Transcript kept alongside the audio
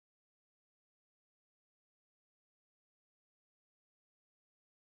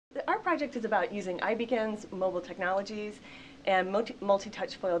Our project is about using iBeacons, mobile technologies, and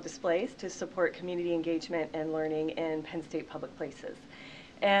multi-TouchFoil displays to support community engagement and learning in Penn State Public Places.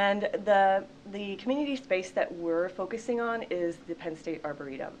 And the community space that we're focusing on is the Penn State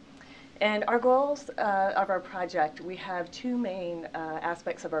Arboretum. And our goals of our project, we have two main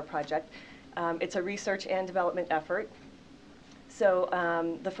aspects of our project. It's a research and development effort. So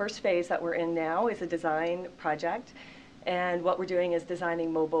the first phase that we're in now is a design project. And what we're doing is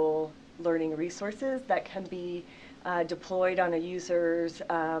designing mobile learning resources that can be deployed on a user's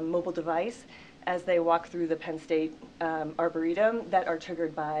mobile device as they walk through the Penn State Arboretum that are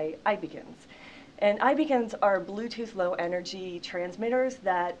triggered by iBeacons. And iBeacons are Bluetooth low energy transmitters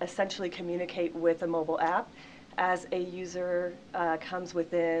that essentially communicate with a mobile app as a user comes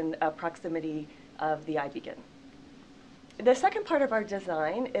within proximity of the iBeacon. The second part of our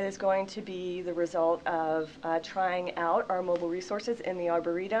design is going to be the result of trying out our mobile resources in the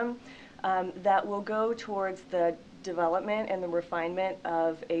Arboretum that will go towards the development and the refinement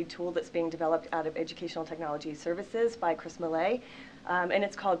of a tool that's being developed out of Educational Technology Services by Chris Millay, and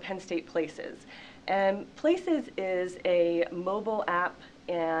it's called Penn State Places. And Places is a mobile app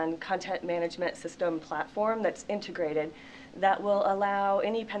and content management system platform that's integrated that will allow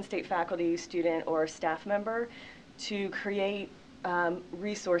any Penn State faculty, student, or staff member to create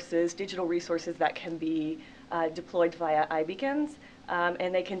resources, digital resources that can be deployed via iBeacons,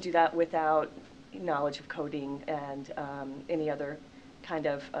 and they can do that without knowledge of coding and any other kind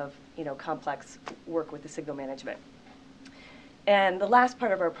of complex work with the signal management. And the last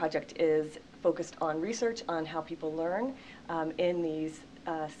part of our project is focused on research on how people learn in these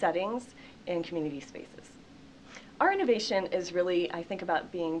settings in community spaces. Our innovation is really, I think,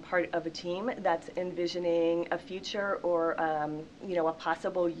 about being part of a team that's envisioning a future or a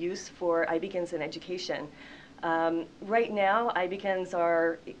possible use for iBeacons in education. Right now, iBeacons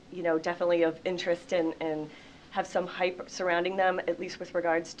are definitely of interest and have some hype surrounding them, at least with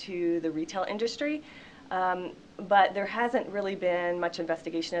regards to the retail industry. But there hasn't really been much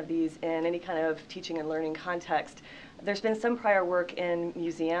investigation of these in any kind of teaching and learning context. There's been some prior work in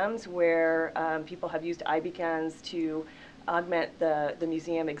museums where people have used iBeacons to augment the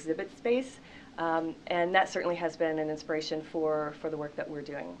museum exhibit space, and that certainly has been an inspiration for the work that we're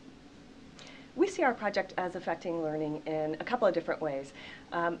doing. We see our project as affecting learning in a couple of different ways.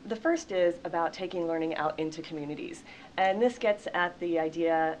 The first is about taking learning out into communities. And this gets at the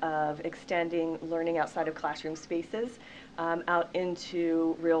idea of extending learning outside of classroom spaces out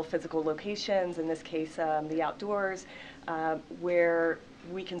into real physical locations, in this case the outdoors, where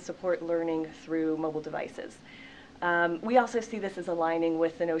we can support learning through mobile devices. We also see this as aligning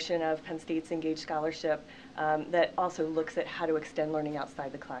with the notion of Penn State's Engaged Scholarship that also looks at how to extend learning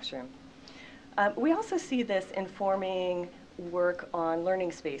outside the classroom. We also see this informing work on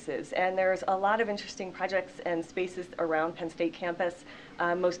learning spaces, and there's a lot of interesting projects and spaces around Penn State campus.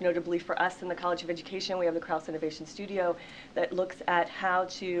 Most notably for us in the College of Education, we have the Krause Innovation Studio that looks at how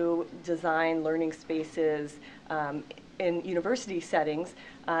to design learning spaces in university settings.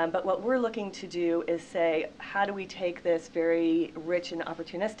 But what we're looking to do is say, how do we take this very rich and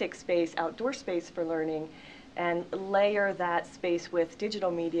opportunistic space, outdoor space for learning, and layer that space with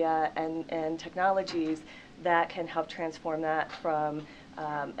digital media and technologies that can help transform that from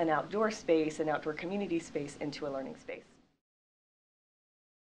an outdoor space, an outdoor community space, into a learning space.